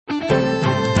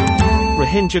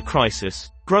Rohingya crisis,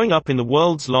 growing up in the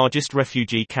world's largest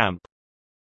refugee camp.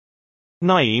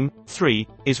 Naeem, 3,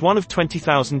 is one of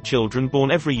 20,000 children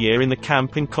born every year in the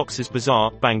camp in Cox's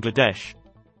Bazar, Bangladesh.